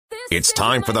It's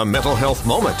time for the Mental Health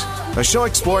Moment, a show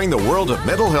exploring the world of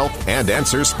mental health and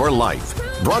answers for life.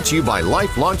 Brought to you by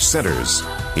Life Launch Centers.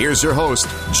 Here's your host,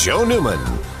 Joe Newman.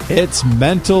 It's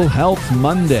Mental Health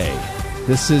Monday.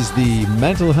 This is the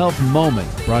Mental Health Moment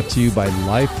brought to you by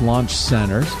Life Launch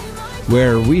Centers,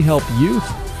 where we help youth,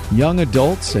 young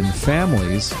adults, and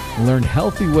families learn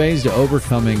healthy ways to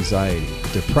overcome anxiety,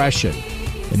 depression,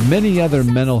 and many other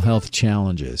mental health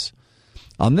challenges.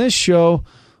 On this show,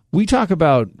 we talk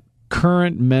about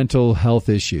current mental health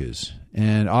issues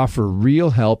and offer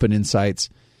real help and insights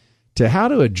to how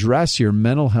to address your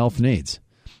mental health needs.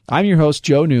 I'm your host,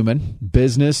 Joe Newman,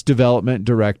 Business Development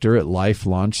Director at Life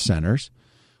Launch Centers,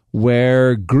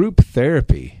 where group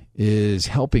therapy is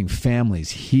helping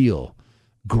families heal,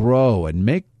 grow, and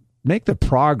make the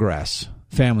progress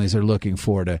families are looking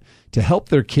for to help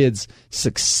their kids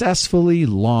successfully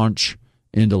launch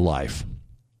into life.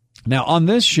 Now, on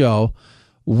this show,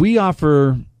 we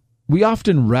often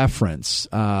reference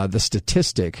the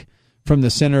statistic from the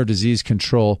Center of Disease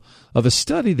Control of a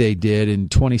study they did in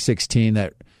 2016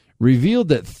 that revealed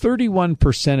that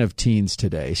 31% of teens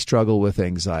today struggle with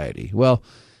anxiety. Well,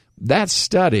 that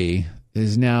study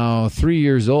is now 3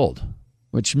 years old,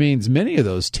 which means many of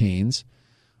those teens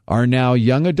are now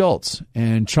young adults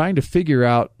and trying to figure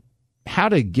out how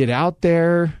to get out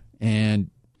there and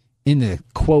in the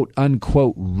quote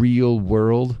unquote real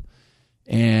world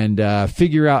and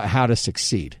figure out how to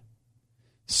succeed.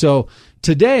 So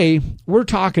today we're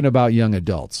talking about young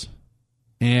adults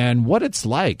and what it's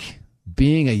like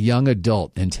being a young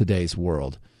adult in today's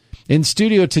world. In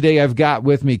studio today, I've got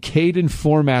with me Caden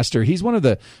Formaster. He's one of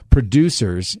the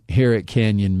producers here at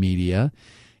Canyon Media.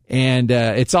 And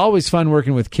it's always fun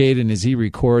working with Caden as he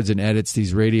records and edits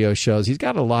these radio shows. He's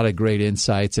got a lot of great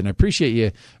insights, and I appreciate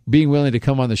you being willing to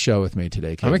come on the show with me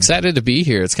today, Caden. I'm excited to be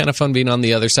here. It's kind of fun being on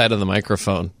the other side of the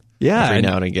microphone every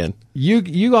now and again.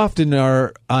 You often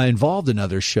are involved in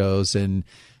other shows, and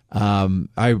I'm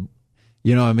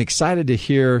excited to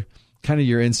hear kind of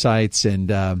your insights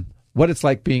and what it's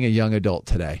like being a young adult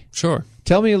today. Sure.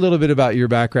 Tell me a little bit about your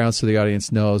background so the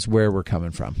audience knows where we're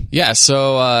coming from. Yeah,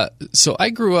 so I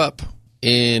grew up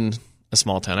in a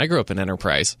small town. I grew up in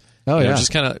Enterprise. Oh, yeah.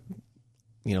 Just kind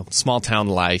of, small town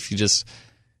life.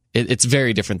 It's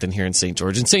very different than here in St.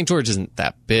 George. And St. George isn't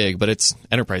that big, but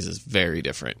Enterprise is very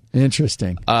different.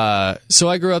 Interesting. So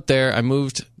I grew up there. I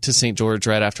moved to St. George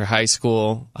right after high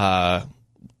school.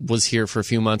 Was here for a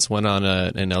few months, went on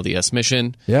an LDS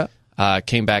mission. Yeah.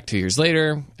 Came back 2 years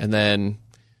later, and then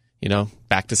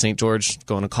back to St. George,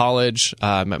 going to college.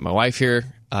 Met my wife here.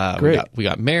 Great. We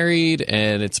got married,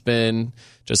 and it's been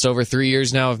just over 3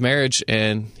 years now of marriage,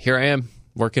 and here I am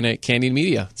working at Canyon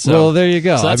Media. So, well, there you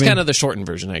go. So that's kind of the shortened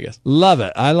version, I guess. Love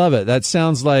it. I love it. That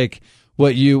sounds like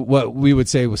what we would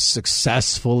say was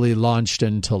successfully launched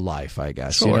into life, I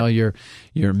guess. Sure.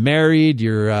 You're married,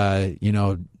 you're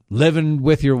living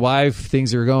with your wife,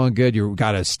 things are going good, you've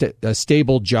got a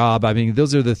stable job. I mean,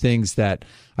 those are the things that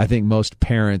I think most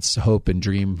parents hope and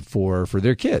dream for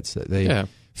their kids, that they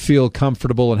feel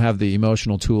comfortable and have the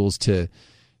emotional tools to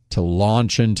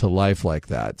launch into life like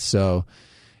that. So,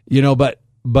 but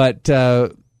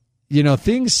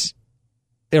things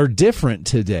are different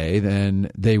today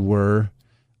than they were,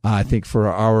 I think, for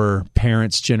our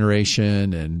parents'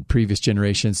 generation and previous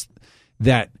generations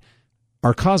that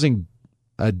are causing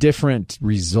a different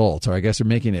result, or I guess are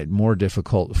making it more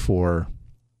difficult for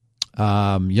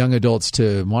young adults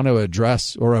to want to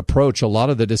address or approach a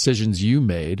lot of the decisions you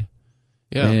made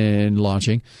in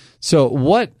launching. So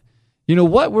what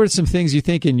were some things you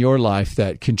think in your life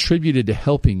that contributed to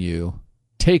helping you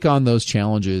take on those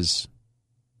challenges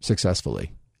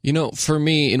successfully? For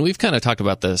me, and we've kind of talked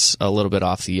about this a little bit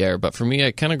off the air, but for me,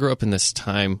 I kind of grew up in this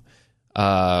time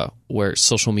where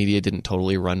social media didn't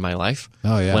totally run my life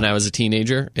when I was a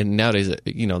teenager. And nowadays,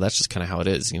 that's just kind of how it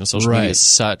is. Social media is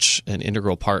such an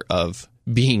integral part of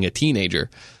being a teenager.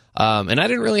 And I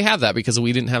didn't really have that because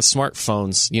we didn't have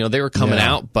smartphones. They were coming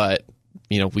out, but,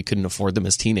 we couldn't afford them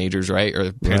as teenagers, right?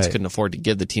 Or parents couldn't afford to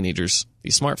give the teenagers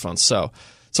these smartphones. So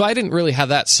I didn't really have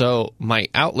that. So my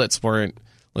outlets weren't,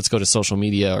 let's go to social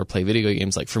media or play video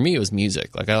games. Like for me, it was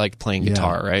music. Like I liked playing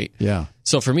guitar, right? Yeah.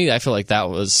 So for me, I feel like that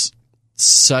was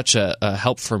such a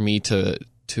help for me to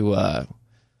learn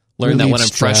that when I'm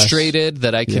frustrated,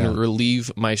 that I can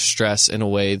relieve my stress in a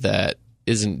way that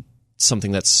isn't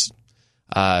something that's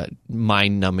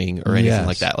mind-numbing or anything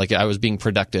like that. Like I was being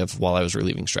productive while I was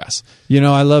relieving stress.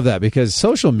 I love that because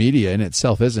social media in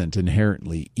itself isn't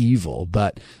inherently evil,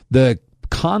 but the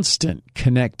constant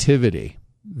connectivity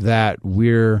that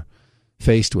we're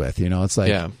faced with, it's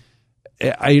like,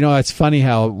 it's funny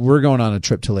how we're going on a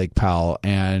trip to Lake Powell,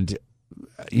 and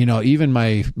even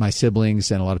my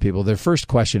siblings and a lot of people, their first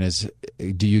question is,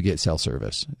 do you get cell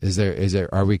service?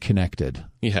 Are we connected?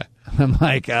 Yeah. I'm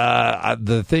like,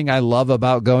 the thing I love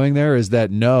about going there is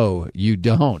that no, you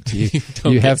don't.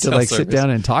 You have to like sit down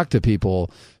and talk to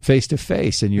people face to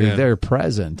face, and you're there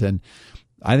present. And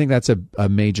I think that's a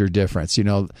major difference.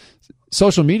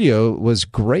 Social media was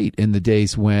great in the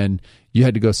days when you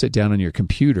had to go sit down on your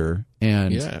computer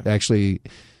and actually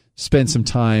spend some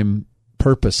time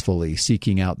purposefully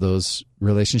seeking out those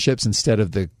relationships instead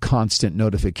of the constant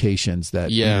notifications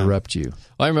that interrupt you.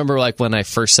 Well, I remember like when I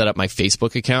first set up my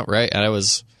Facebook account, right? And I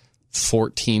was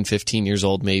 14, 15 years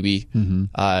old maybe. Mm-hmm.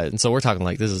 And so we're talking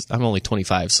like I'm only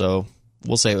 25. So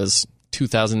we'll say it was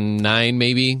 2009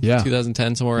 maybe,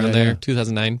 2010, somewhere around there,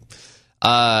 2009.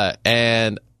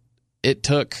 And it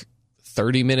took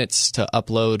 30 minutes to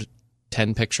upload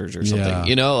 10 pictures or something,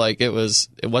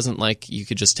 it wasn't like you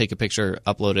could just take a picture,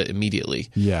 upload it immediately.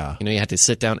 Yeah. You had to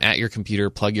sit down at your computer,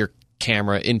 plug your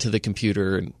camera into the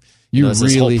computer, and it's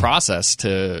this whole process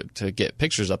to get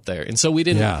pictures up there. And so we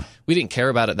didn't care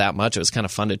about it that much. It was kind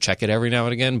of fun to check it every now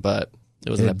and again, but it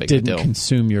wasn't that big of a deal. It didn't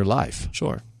consume your life.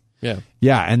 Sure. Yeah.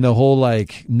 Yeah. And the whole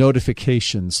like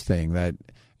notifications thing that,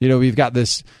 we've got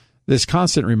this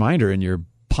constant reminder in your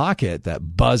pocket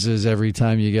that buzzes every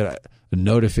time you get a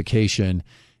notification,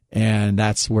 and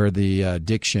that's where the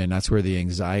addiction, that's where the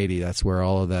anxiety, that's where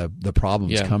all of the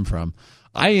problems come from.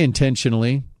 I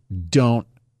intentionally don't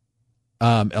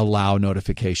allow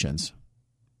notifications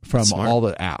from all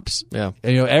the apps. Yeah.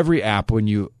 Every app, when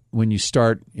you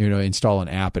start install an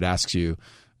app, it asks you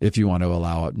if you want to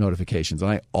allow notifications, and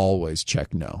I always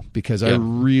check no, because I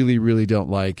really, really don't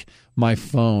like my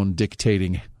phone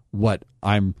dictating what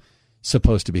I'm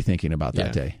supposed to be thinking about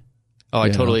that day. Oh, I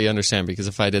totally understand, because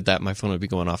if I did that, my phone would be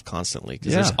going off constantly,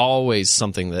 because there's always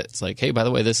something that's like, hey, by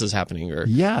the way, this is happening, or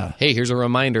hey, here's a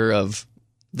reminder of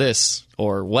this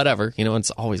or whatever,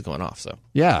 it's always going off. So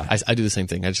I do the same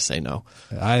thing. I just say no.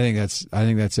 I think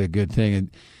that's a good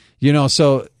thing.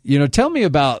 And tell me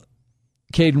about,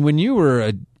 Caden, when you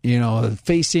were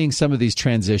facing some of these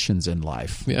transitions in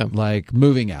life, like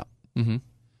moving out. Mm-hmm.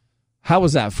 How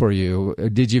was that for you?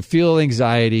 Did you feel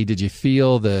anxiety? Did you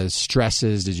feel the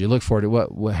stresses? Did you look forward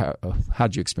to how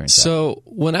did you experience that? So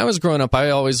when I was growing up,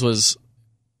 I always was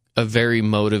a very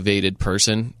motivated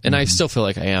person, and I still feel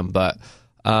like I am, but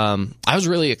I was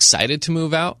really excited to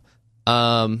move out.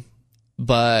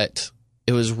 But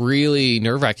it was really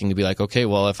nerve-wracking to be like, okay,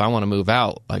 well, if I want to move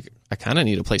out, like I kind of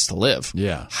need a place to live.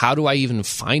 Yeah. How do I even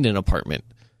find an apartment?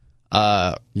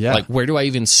 Like where do I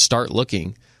even start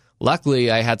looking? Luckily,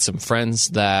 I had some friends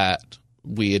that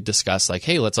we had discussed, like,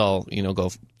 hey, let's all, go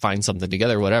find something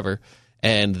together, whatever.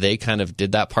 And they kind of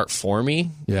did that part for me.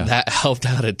 Yeah. That helped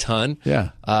out a ton.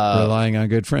 Yeah. Relying on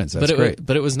good friends. That's great.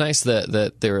 But it was nice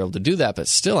that they were able to do that. But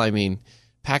still,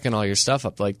 packing all your stuff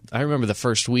up. Like, I remember the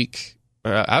first week,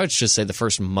 or I would just say the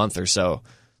first month or so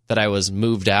that I was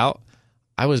moved out,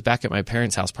 I was back at my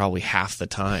parents' house probably half the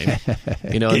time.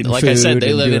 Like I said,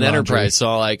 they live in Enterprise.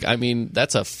 So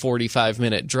that's a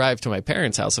 45-minute drive to my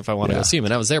parents' house if I want to go see them.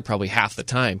 And I was there probably half the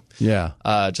time. Yeah.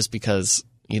 Just because,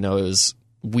 it was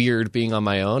weird being on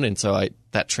my own. And so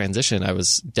that transition, I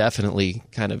was definitely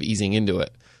kind of easing into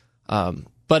it.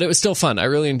 But it was still fun. I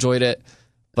really enjoyed it.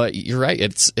 But you're right.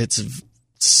 It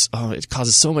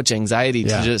causes so much anxiety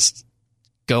to just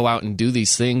go out and do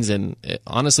these things. And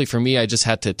honestly, for me, I just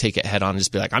had to take it head on and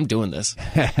just be like, I'm doing this.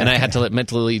 And I had to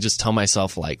mentally just tell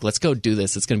myself, like, let's go do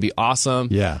this. It's going to be awesome.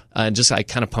 Yeah. And I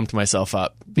kind of pumped myself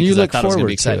up because I thought it was going to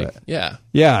be exciting. Yeah.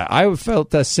 Yeah. I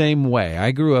felt the same way.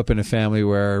 I grew up in a family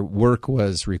where work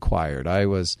was required. I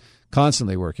was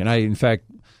constantly working. I, in fact,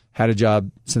 had a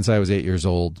job since I was 8 years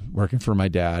old, working for my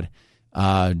dad,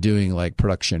 doing like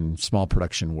small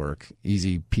production work,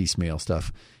 easy piecemeal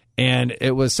stuff. And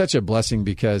it was such a blessing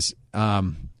because I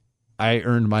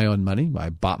earned my own money. I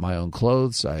bought my own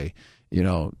clothes. I,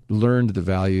 learned the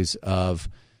values of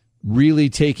really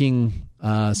taking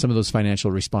some of those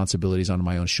financial responsibilities on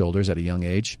my own shoulders at a young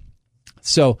age.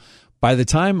 So by the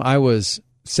time I was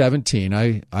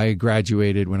 17, I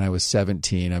graduated when I was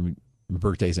 17. My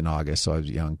birthday's in August, so I was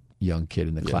a young kid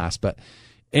in the class. But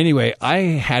anyway, I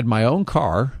had my own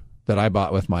car that I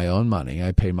bought with my own money.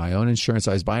 I paid my own insurance.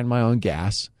 I was buying my own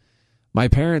gas. My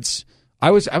parents,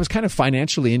 I was kind of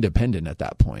financially independent at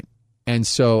that point. And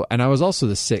I was also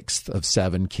the sixth of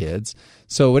 7 kids.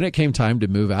 So when it came time to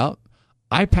move out,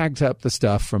 I packed up the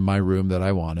stuff from my room that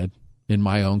I wanted in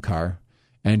my own car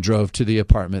and drove to the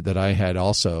apartment that I had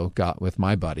also got with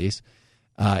my buddies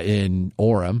in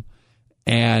Orem.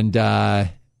 And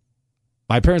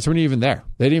my parents weren't even there.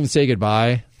 They didn't even say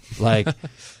goodbye. Like,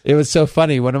 it was so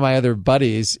funny. One of my other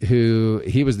buddies,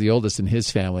 he was the oldest in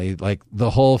his family, like the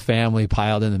whole family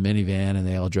piled in the minivan and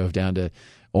they all drove down to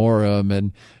Orem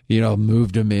and,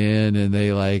 moved him in, and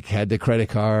they like had the credit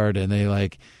card, and they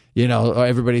like,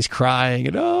 everybody's crying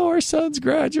and, our son's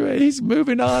graduating, he's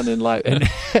moving on in life. And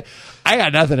I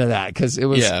got nothing of that because it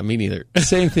was me neither.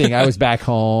 Same thing. I was back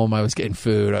home. I was getting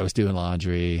food. I was doing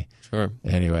laundry. Sure.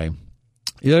 Anyway,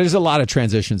 there's a lot of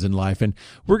transitions in life, and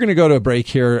we're going to go to a break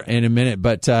here in a minute,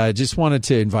 but just wanted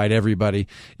to invite everybody.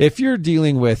 If you're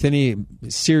dealing with any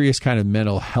serious kind of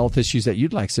mental health issues that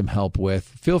you'd like some help with,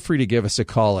 feel free to give us a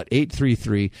call at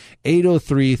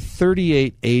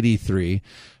 833-803-3883.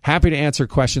 Happy to answer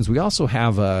questions. We also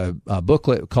have a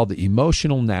booklet called The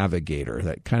Emotional Navigator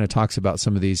that kind of talks about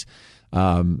some of these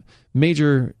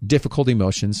major difficult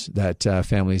emotions that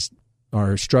families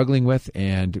are struggling with,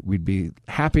 and we'd be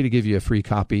happy to give you a free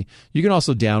copy. You can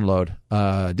also download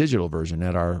a digital version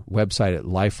at our website at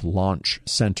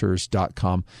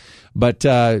lifelaunchcenters.com. But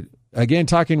again,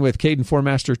 talking with Caden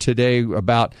Formaster today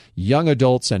about young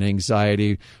adults and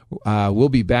anxiety. We'll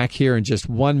be back here in just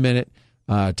 1 minute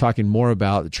talking more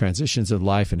about the transitions of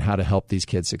life and how to help these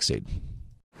kids succeed.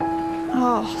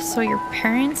 Oh, so your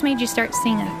parents made you start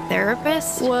seeing a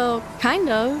therapist? Well, kind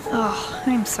of. Oh,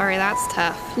 I'm sorry, that's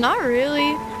tough. Not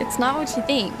really. It's not what you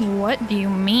think. What do you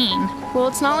mean? Well,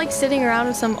 it's not like sitting around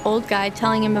with some old guy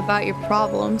telling him about your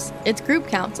problems. It's group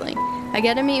counseling. I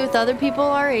get to meet with other people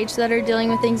our age that are dealing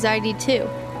with anxiety too.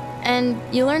 And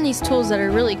you learn these tools that are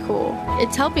really cool.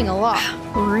 It's helping a lot.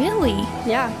 Really?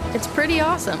 Yeah, it's pretty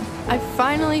awesome. I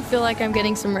finally feel like I'm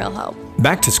getting some real help.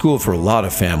 Back to school for a lot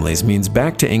of families means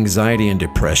back to anxiety and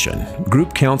depression.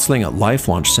 Group counseling at Life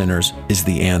Launch Centers is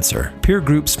the answer. Peer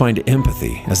groups find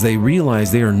empathy as they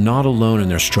realize they are not alone in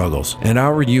their struggles, and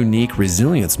our unique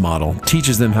resilience model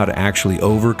teaches them how to actually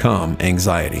overcome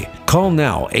anxiety. Call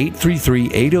now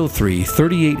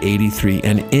 833-803-3883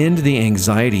 and end the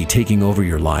anxiety taking over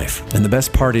your life. And the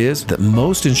best part is that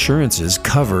most insurances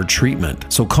cover treatment.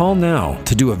 So call now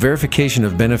to do a verification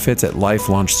of benefits at Life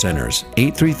Launch Centers.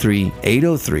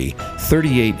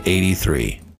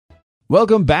 833-803-3883.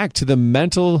 Welcome back to the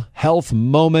Mental Health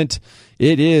Moment.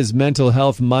 It is Mental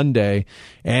Health Monday,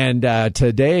 and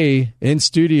today in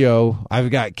studio,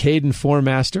 I've got Caden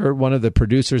Formaster, one of the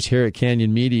producers here at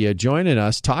Canyon Media, joining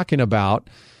us talking about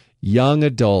young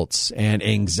adults and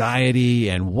anxiety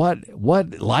and what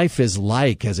life is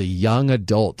like as a young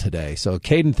adult today. So,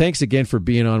 Caden, thanks again for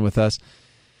being on with us.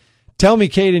 Tell me,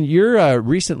 Caden, you're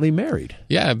recently married.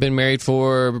 Yeah, I've been married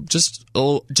for just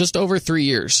over 3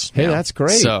 years. Hey, now. That's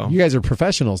great. So, you guys are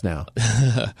professionals now.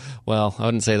 Well, I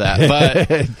wouldn't say that,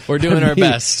 but we're doing our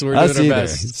best. We're doing our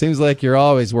best. It seems like you're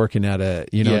always working at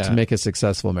to make a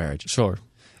successful marriage. Sure.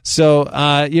 So,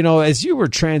 as you were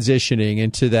transitioning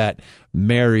into that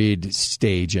married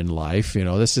stage in life,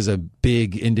 this is a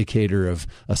big indicator of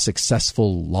a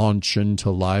successful launch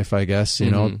into life, I guess, you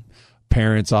know.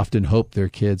 Parents often hope their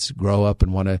kids grow up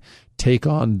and want to take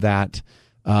on that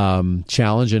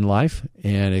challenge in life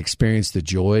and experience the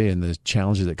joy and the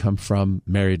challenges that come from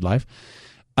married life.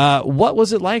 What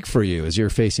was it like for you as you're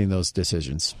facing those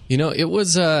decisions? It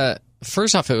was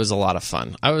first off, it was a lot of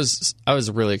fun. I was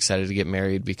really excited to get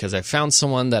married because I found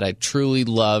someone that I truly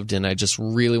loved and I just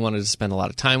really wanted to spend a lot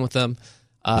of time with them.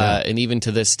 And even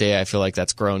to this day, I feel like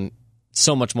that's grown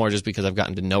so much more just because I've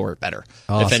gotten to know her better,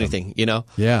 if anything,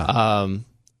 Yeah.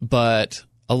 But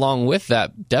along with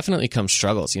that, definitely comes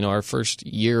struggles. Our first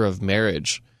year of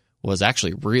marriage was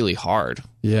actually really hard.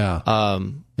 Yeah.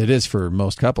 It is for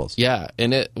most couples. Yeah.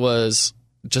 And it was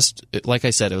just, like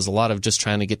I said, it was a lot of just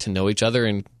trying to get to know each other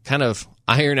and kind of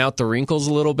iron out the wrinkles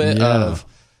a little bit of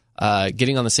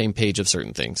getting on the same page of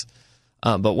certain things.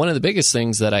 But one of the biggest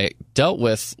things that I dealt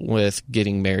with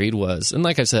getting married was, and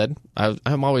like I said, I've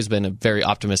always been a very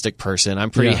optimistic person.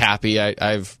 I'm pretty happy.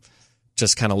 I've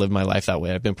just kind of lived my life that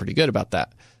way. I've been pretty good about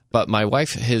that. But my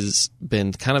wife has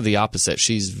been kind of the opposite.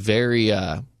 She's very,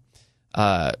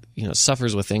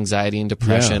 suffers with anxiety and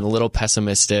depression, a little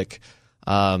pessimistic.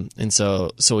 And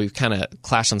so we've kind of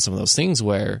clashed on some of those things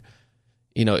where,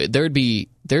 there'd be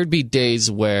days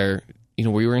where,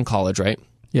 we were in college, right?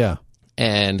 Yeah.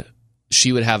 And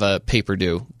she would have a paper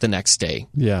due the next day.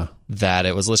 Yeah. That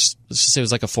it was, let's just say it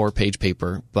was like a 4-page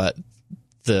paper, but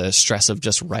the stress of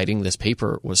just writing this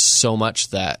paper was so much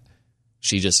that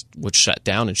she just would shut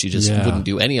down and she just wouldn't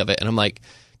do any of it. And I'm like,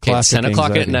 okay, it's 10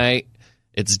 o'clock at night.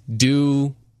 It's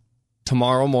due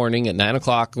tomorrow morning at 9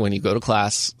 o'clock when you go to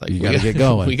class. Like, you got to get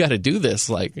going. We got to do this.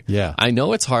 Like, I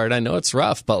know it's hard. I know it's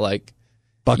rough, but like,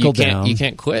 buckle down. You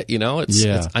can't quit. I know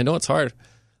it's hard.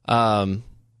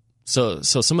 So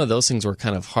some of those things were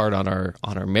kind of hard on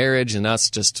our marriage and us,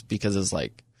 just because it's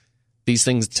like these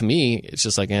things to me, it's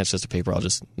just like, it's just a paper. I'll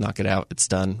just knock it out. It's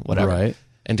done, whatever. Right.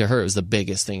 And to her, it was the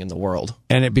biggest thing in the world.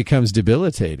 And it becomes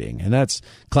debilitating. And that's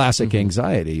classic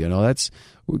anxiety. You know, that's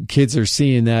kids are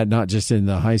seeing that not just in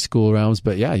the high school realms,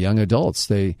 but young adults.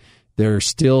 They're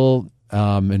still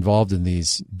involved in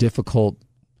these difficult,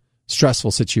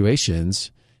 stressful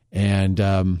situations. And,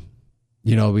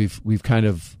 we've kind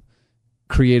of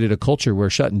created a culture where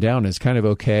shutting down is kind of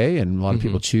okay. And a lot of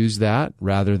people choose that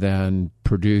rather than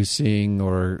producing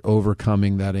or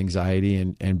overcoming that anxiety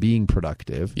and being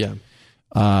productive. Yeah.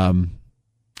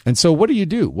 And so what do you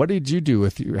do? What did you do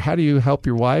how do you help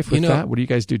your wife with that? What do you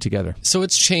guys do together? So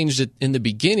it's changed in the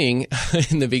beginning.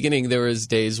 In the beginning, there was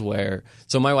days where,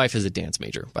 so my wife is a dance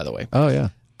major, by the way. Oh yeah.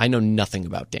 I know nothing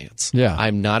about dance. Yeah.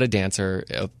 I'm not a dancer,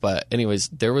 but anyways,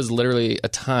 there was literally a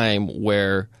time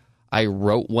where I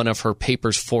wrote one of her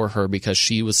papers for her because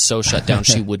she was so shut down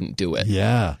she wouldn't do it.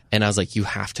 Yeah. And I was like, you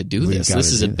have to do this.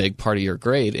 This is a big part of your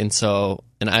grade. And so,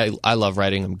 and I love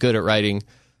writing. I'm good at writing.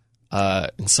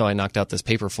 And so I knocked out this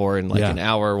paper for her in an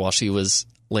hour while she was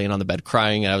laying on the bed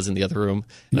crying, and I was in the other room.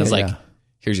 And I was like,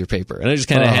 here's your paper. And I just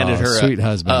kind of handed her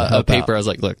a paper. I was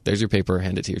like, look, there's your paper.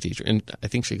 Hand it to your teacher. And I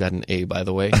think she got an A, by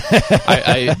the way.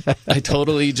 I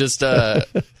totally just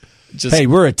hey,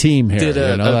 we're a team here.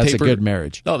 That's a good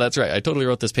marriage. No, that's right. I totally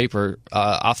wrote this paper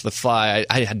off the fly.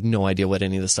 I had no idea what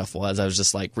any of this stuff was. I was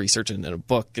just like researching in a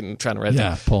book and trying to write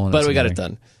it. But we got it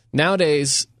done.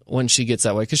 Nowadays, when she gets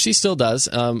that way, because she still does,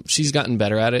 she's gotten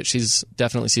better at it. She's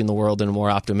definitely seen the world in a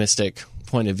more optimistic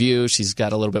point of view. She's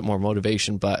got a little bit more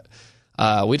motivation, but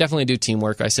we definitely do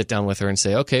teamwork. I sit down with her and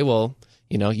say, okay, well,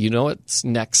 what's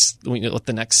next, what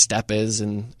the next step is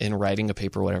in writing a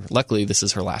paper or whatever. Luckily, this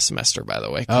is her last semester, by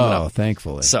the way. Oh,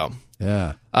 thankfully. So,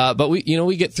 yeah. But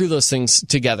we get through those things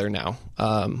together now.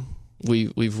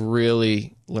 We've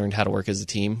really learned how to work as a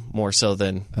team more so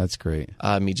than that's great.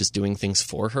 Me just doing things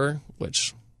for her,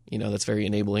 which, that's very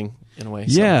enabling in a way.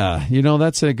 So. Yeah.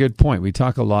 That's a good point. We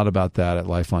talk a lot about that at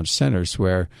Life Launch Centers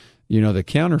where, the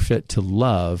counterfeit to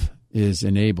love is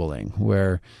enabling,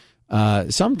 where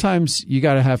sometimes you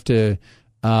got to have to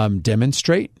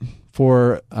demonstrate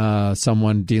for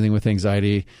someone dealing with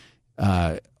anxiety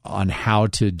on how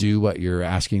to do what you're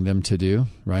asking them to do,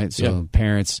 right? So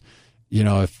parents,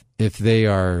 if they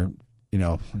are,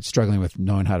 struggling with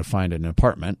knowing how to find an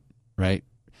apartment, right?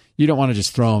 You don't want to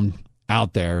just throw them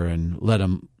out there and let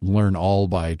them learn all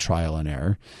by trial and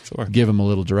error. Sure. Give them a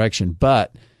little direction.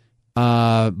 But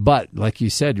like you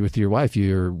said, with your wife,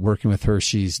 you're working with her.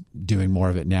 She's doing more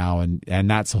of it now. And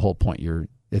that's the whole point.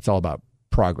 It's all about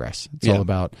progress. It's all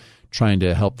about trying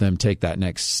to help them take that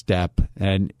next step.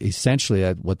 And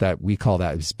essentially we call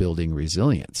that is building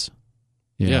resilience,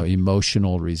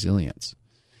 emotional resilience.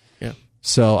 Yeah.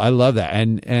 So I love that.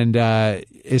 And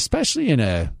especially in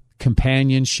a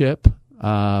companionship,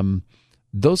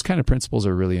 those kind of principles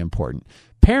are really important.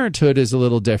 Parenthood is a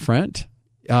little different.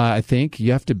 I think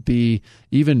you have to be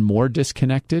even more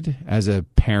disconnected as a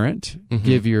parent. Mm-hmm.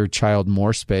 Give your child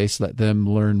more space. Let them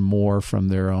learn more from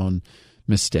their own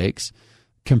mistakes.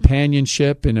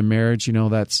 Companionship in a marriage,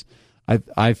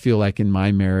 I feel like in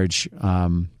my marriage,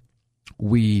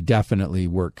 we definitely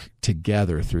work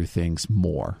together through things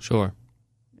more. Sure.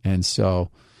 And so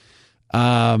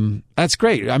that's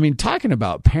great. I mean, talking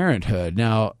about parenthood.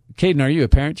 Now, Caden, are you a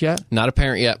parent yet? Not a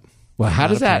parent yet. Well, how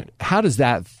does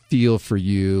that feel for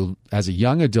you as a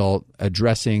young adult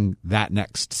addressing that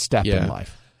next step in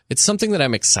life? It's something that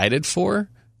I'm excited for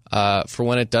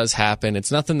when it does happen.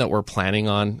 It's nothing that we're planning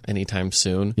on anytime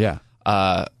soon. Yeah.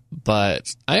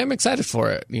 But I am excited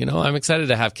for it. I'm excited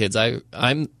to have kids.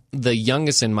 I'm the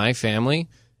youngest in my family,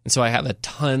 and so I have a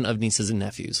ton of nieces and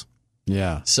nephews.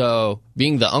 Yeah. So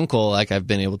being the uncle, I've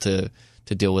been able to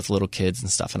deal with little kids and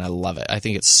stuff, and I love it. I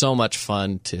think it's so much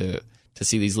fun to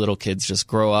see these little kids just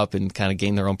grow up and kind of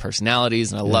gain their own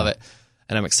personalities, and I love it,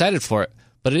 and I'm excited for it.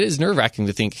 But it is nerve-wracking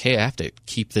to think, hey, I have to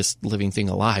keep this living thing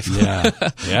alive. Yeah,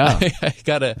 yeah. I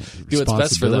gotta do what's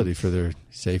best for them, for their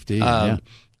safety.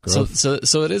 So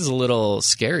it is a little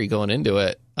scary going into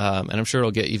it, and I'm sure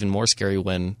it'll get even more scary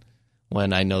when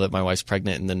I know that my wife's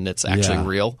pregnant and then it's actually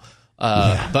real.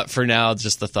 But for now,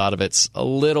 just the thought of it's a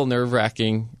little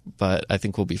nerve-wracking, but I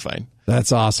think we'll be fine.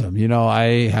 That's awesome.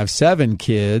 I have 7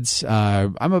 kids.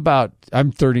 I'm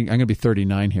 30. I'm going to be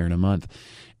 39 here in a month.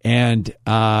 And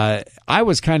I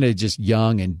was kind of just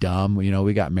young and dumb.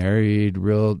 We got married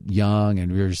real young,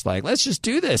 and we were just like, let's just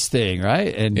do this thing,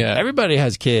 right? And everybody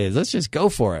has kids. Let's just go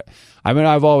for it. I mean,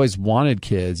 I've always wanted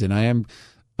kids, and I am,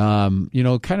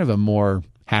 kind of a more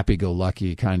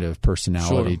happy-go-lucky kind of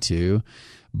personality too.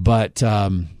 But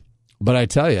But I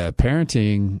tell you,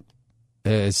 parenting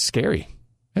is scary.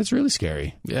 It's really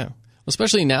scary. Yeah.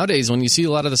 Especially nowadays when you see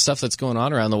a lot of the stuff that's going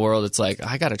on around the world, it's like,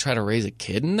 I got to try to raise a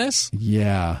kid in this.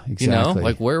 Yeah, exactly. You know,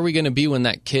 like where are we going to be when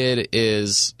that kid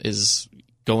is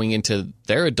going into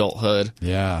their adulthood?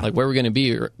 Yeah. Like where are we going to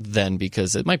be then?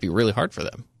 Because it might be really hard for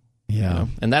them. Yeah. You know?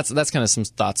 And that's kind of some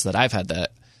thoughts that I've had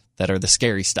that are the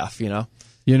scary stuff, you know?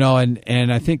 You know,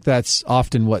 and I think that's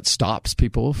often what stops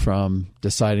people from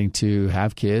deciding to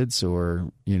have kids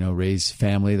or, you know, raise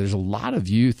family. There's a lot of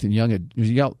youth and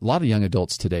a lot of young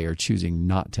adults today are choosing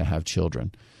not to have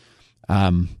children.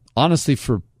 Honestly,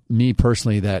 for me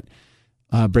personally, that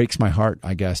breaks my heart,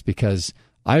 I guess, because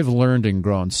I've learned and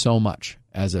grown so much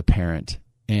as a parent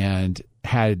and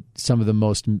had some of the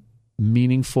most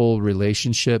meaningful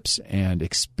relationships and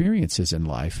experiences in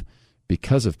life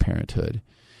because of parenthood.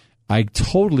 I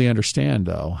totally understand,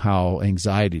 though, how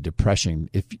anxiety, depression,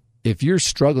 if you're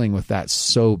struggling with that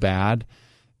so bad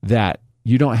that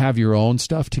you don't have your own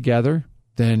stuff together,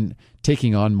 then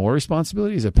taking on more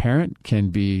responsibility as a parent can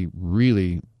be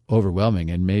really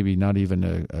overwhelming and maybe not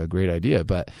even a great idea.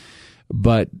 But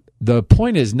the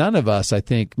point is, none of us, I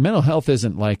think, mental health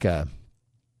isn't like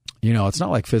it's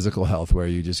not like physical health where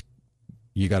you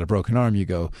got a broken arm, you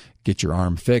go get your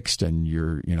arm fixed and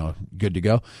you're, good to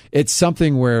go. It's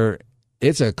something where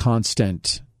it's a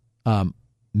constant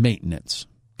maintenance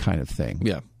kind of thing.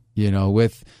 Yeah.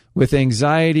 With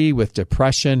anxiety, with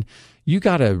depression, you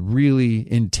got to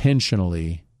really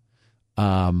intentionally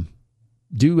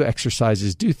do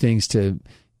exercises, do things to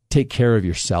take care of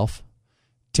yourself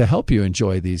to help you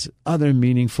enjoy these other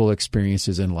meaningful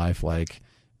experiences in life like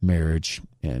marriage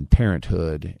and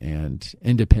parenthood and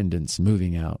independence,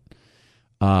 moving out.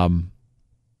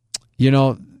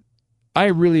 I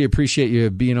really appreciate you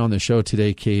being on the show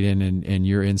today, Caden, and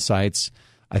your insights.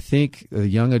 I think the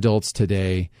young adults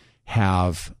today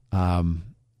have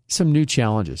some new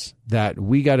challenges that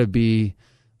we got to be,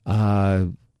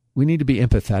 we need to be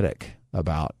empathetic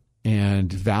about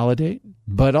and validate,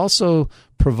 but also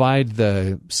provide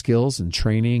the skills and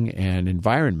training and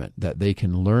environment that they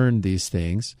can learn these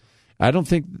things. I don't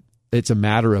think it's a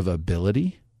matter of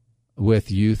ability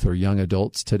with youth or young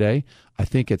adults today. I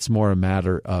think it's more a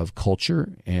matter of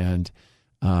culture and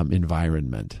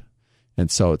environment. And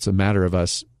so it's a matter of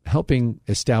us helping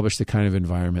establish the kind of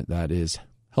environment that is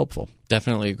helpful.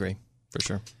 Definitely agree, for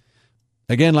sure.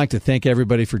 Again, I'd like to thank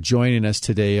everybody for joining us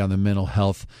today on the Mental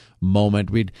Health Moment.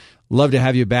 We'd love to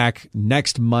have you back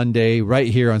next Monday right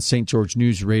here on St. George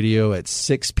News Radio at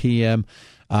 6 p.m.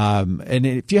 And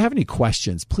if you have any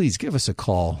questions, please give us a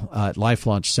call at Life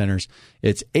Launch Centers.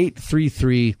 It's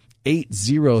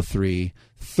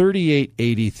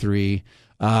 833-803-3883.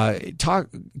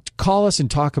 Call us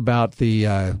and talk about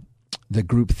the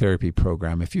group therapy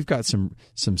program. If you've got some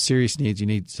serious needs, you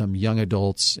need some young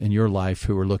adults in your life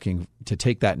who are looking to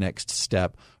take that next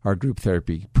step, our group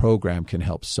therapy program can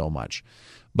help so much.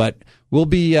 But we'll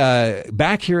be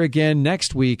back here again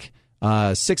next week,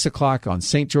 6 o'clock on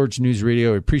St. George News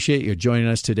Radio. We appreciate you joining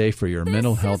us today for your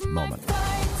Mental Health Moment.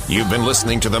 You've been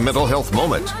listening to the Mental Health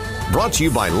Moment, brought to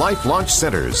you by Life Launch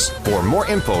Centers. For more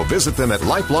info, visit them at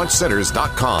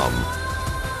lifelaunchcenters.com.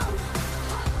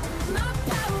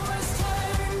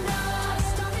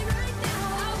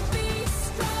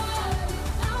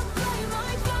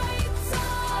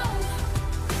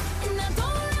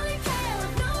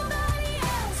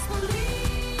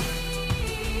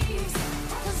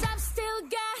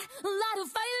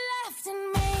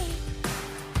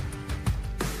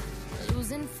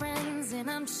 Friends and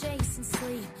I'm chasing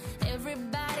sleep.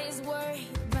 Everybody's worried.